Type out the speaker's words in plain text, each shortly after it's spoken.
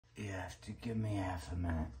have to give me half a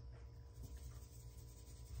minute.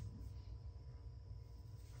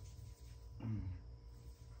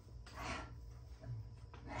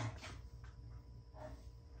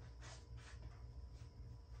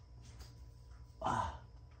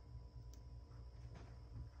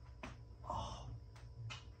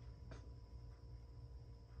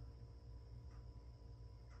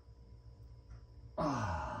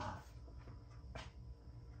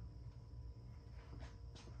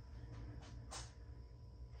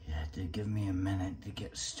 You had to give me a minute to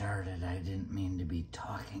get started. I didn't mean to be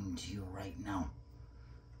talking to you right now.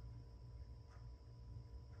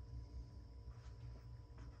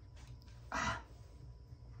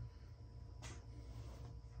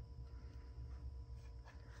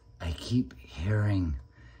 I keep hearing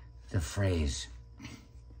the phrase,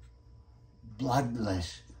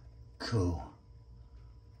 bloodless coup.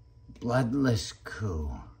 Bloodless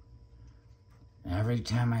coup. And every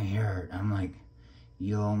time I hear it, I'm like,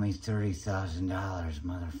 you owe me $30,000,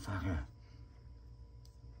 motherfucker.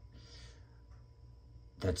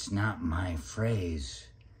 That's not my phrase,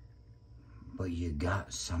 but you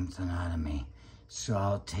got something out of me. So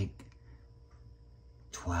I'll take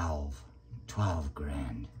 12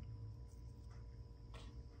 grand.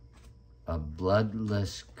 A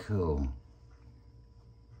bloodless coup.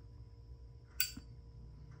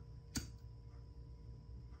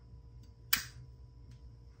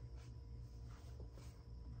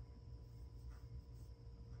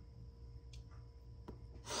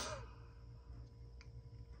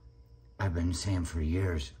 I've been saying for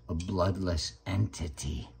years, a bloodless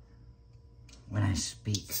entity. When I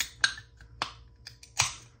speak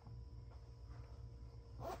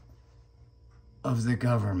of the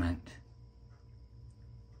government,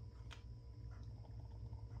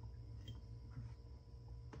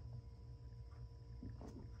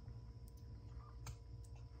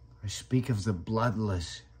 I speak of the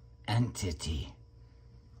bloodless entity.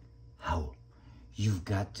 How you've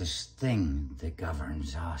got this thing that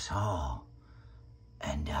governs us all.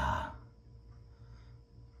 And,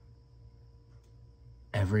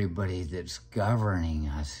 everybody that's governing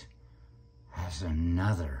us has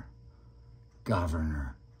another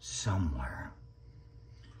governor somewhere.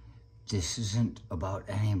 This isn't about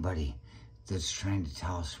anybody that's trying to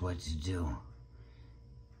tell us what to do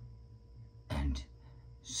and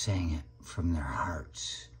saying it from their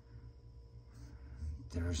hearts.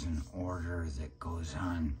 There's an order that goes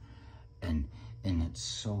on, and it's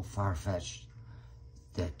so far-fetched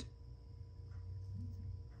that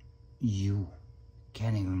you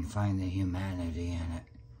can't even find the humanity in it.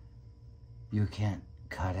 You can't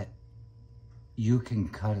cut it. You can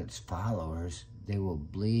cut its followers. They will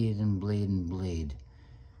bleed and bleed and bleed.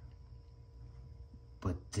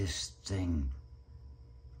 But this thing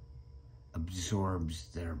absorbs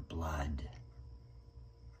their blood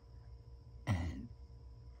and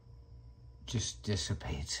just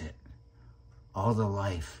dissipates it. All the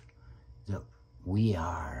life that we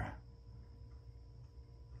are.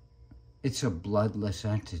 It's a bloodless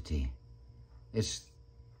entity. It's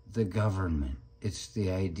the government. It's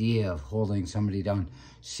the idea of holding somebody down.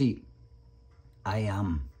 See,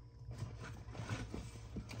 I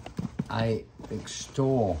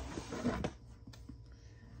extol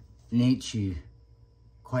Nietzsche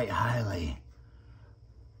quite highly.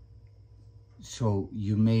 So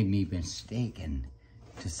you may be mistaken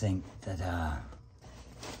to think that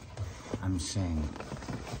I'm saying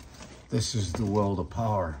this is the world of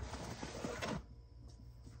power.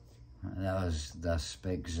 That was Thus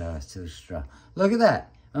Spake Zarathustra. Look at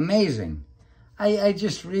that. Amazing. I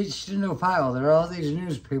just reached into a pile. There are all these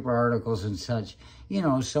newspaper articles and such. You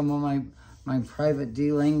know, some of my private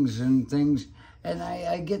dealings and things. And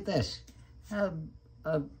I get this.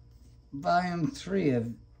 Volume 3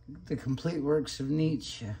 of the complete works of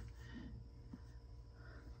Nietzsche.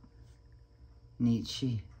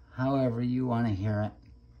 Nietzsche, however you want to hear it.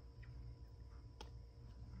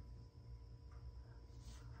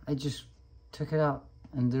 I just took it out,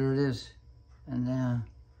 and there it is. And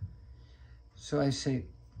so I say,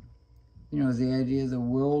 you know, the idea of the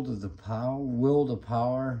will to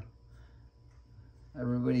power,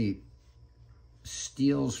 everybody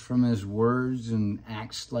steals from his words and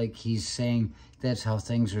acts like he's saying that's how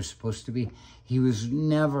things are supposed to be. He was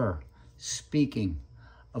never speaking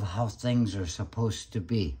of how things are supposed to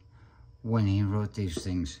be when he wrote these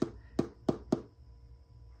things.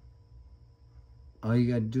 All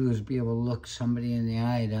you gotta do is be able to look somebody in the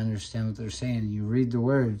eye to understand what they're saying. You read the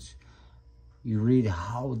words, you read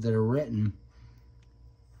how they're written,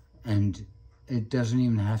 and it doesn't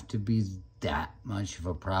even have to be that much of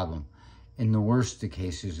a problem. in the worst of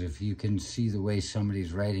cases, if you can see the way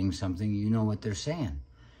somebody's writing something, you know what they're saying.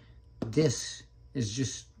 This is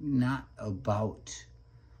just not about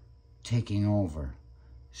taking over.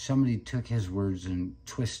 Somebody took his words and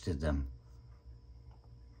twisted them.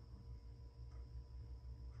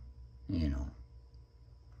 You know.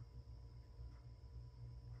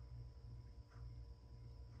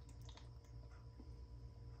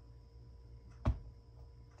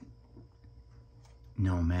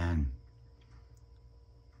 No man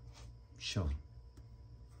shall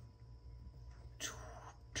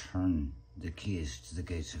turn the keys to the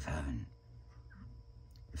gates of heaven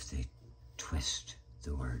if they twist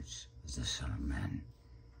the words of the Son of Man.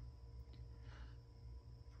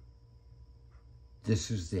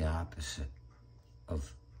 This is the opposite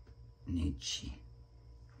of Nietzsche.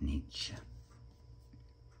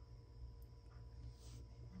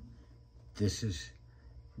 This is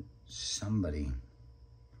somebody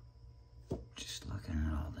just looking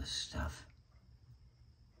at all this stuff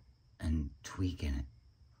and tweaking it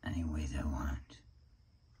any way they want.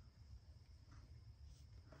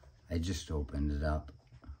 I just opened it up.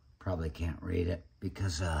 Probably can't read it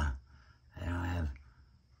because I don't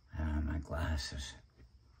have my glasses.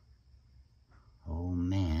 Oh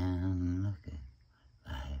man, look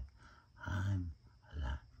at life. I'm a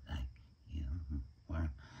lot like you were.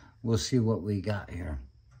 We'll see what we got here.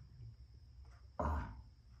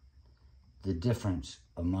 The difference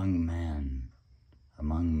among men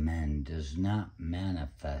does not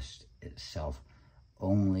manifest itself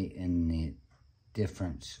only in the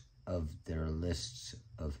difference of their lists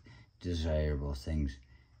of desirable things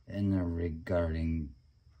and they're regarding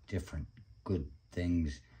different good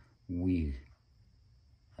things we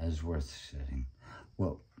as worth setting.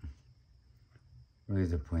 Well, really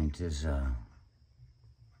the point is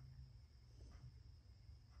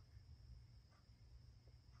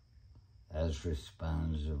as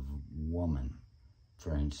responds of woman,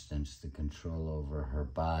 for instance, the control over her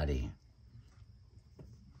body.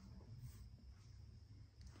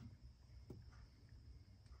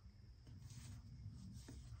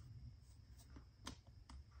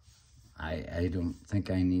 I don't think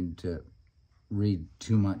I need to read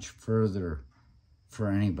too much further for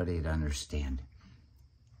anybody to understand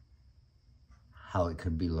how it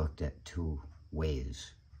could be looked at two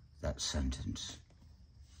ways, that sentence.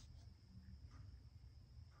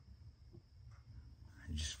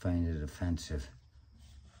 I just find it offensive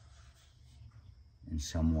in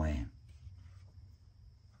some way.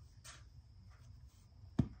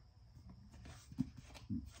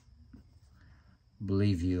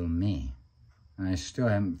 Believe you me. And I still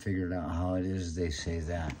haven't figured out how it is they say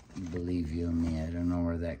that. Believe you me. I don't know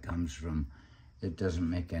where that comes from. It doesn't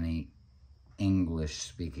make any English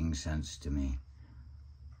speaking sense to me.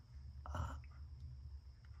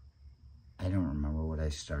 I don't remember what I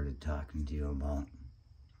started talking to you about.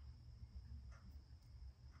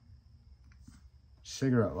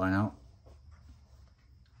 Cigarette went out.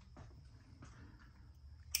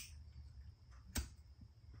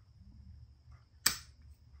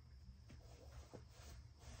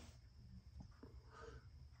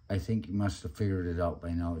 I think you must have figured it out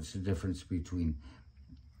by now. It's the difference between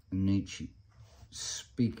Nietzsche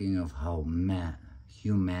speaking of how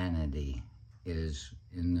humanity is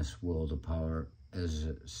in this world of power as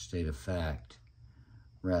a state of fact,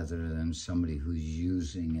 rather than somebody who's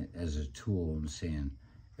using it as a tool and saying,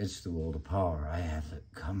 it's the world of power, I have it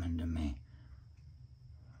coming to me.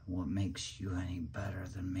 What makes you any better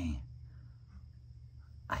than me?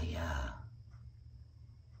 I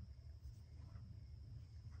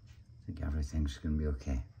think everything's gonna be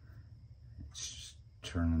okay. It's just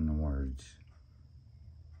turning the words.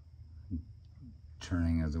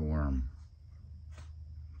 Turning of the worm.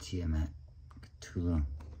 Tiamat, Cthulhu.